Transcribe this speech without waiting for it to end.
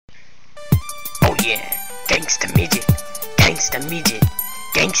Yeah, gangsta midget, gangsta midget,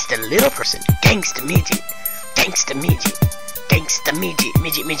 gangsta little person, gangsta midget, gangsta midget, gangsta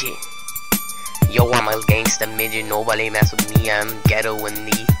midget, midget. Yo, I'm a gangsta midget, nobody mess with me, I'm ghetto in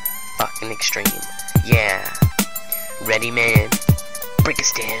the fucking extreme. Yeah, ready man, break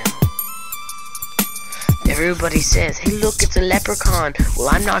us down. Everybody says, hey look, it's a leprechaun. Well,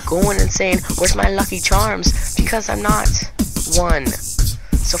 I'm not going and saying, where's my Lucky Charms? Because I'm not one.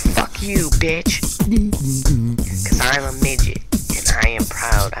 So fuck you, bitch. Cause I'm a midget, and I am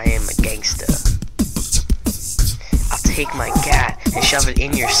proud, I am a gangsta. I'll take my gat and shove it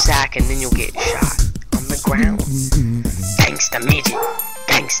in your sack, and then you'll get shot on the ground. Gangsta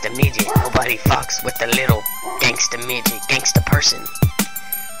midget, nobody fucks with the little gangsta midget, gangsta person.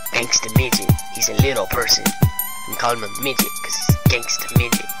 Gangsta midget, he's a little person. I'm calling him a midget, cause he's a gangsta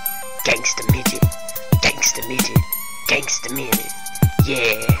midget. Gangsta midget, gangsta midget, gangsta midget.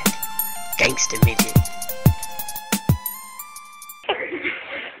 Yeah, gangsta midget.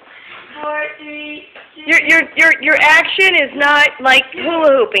 4, 3, 2. Your action is not like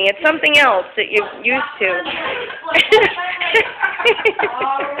hula hooping. It's something else that you're used to.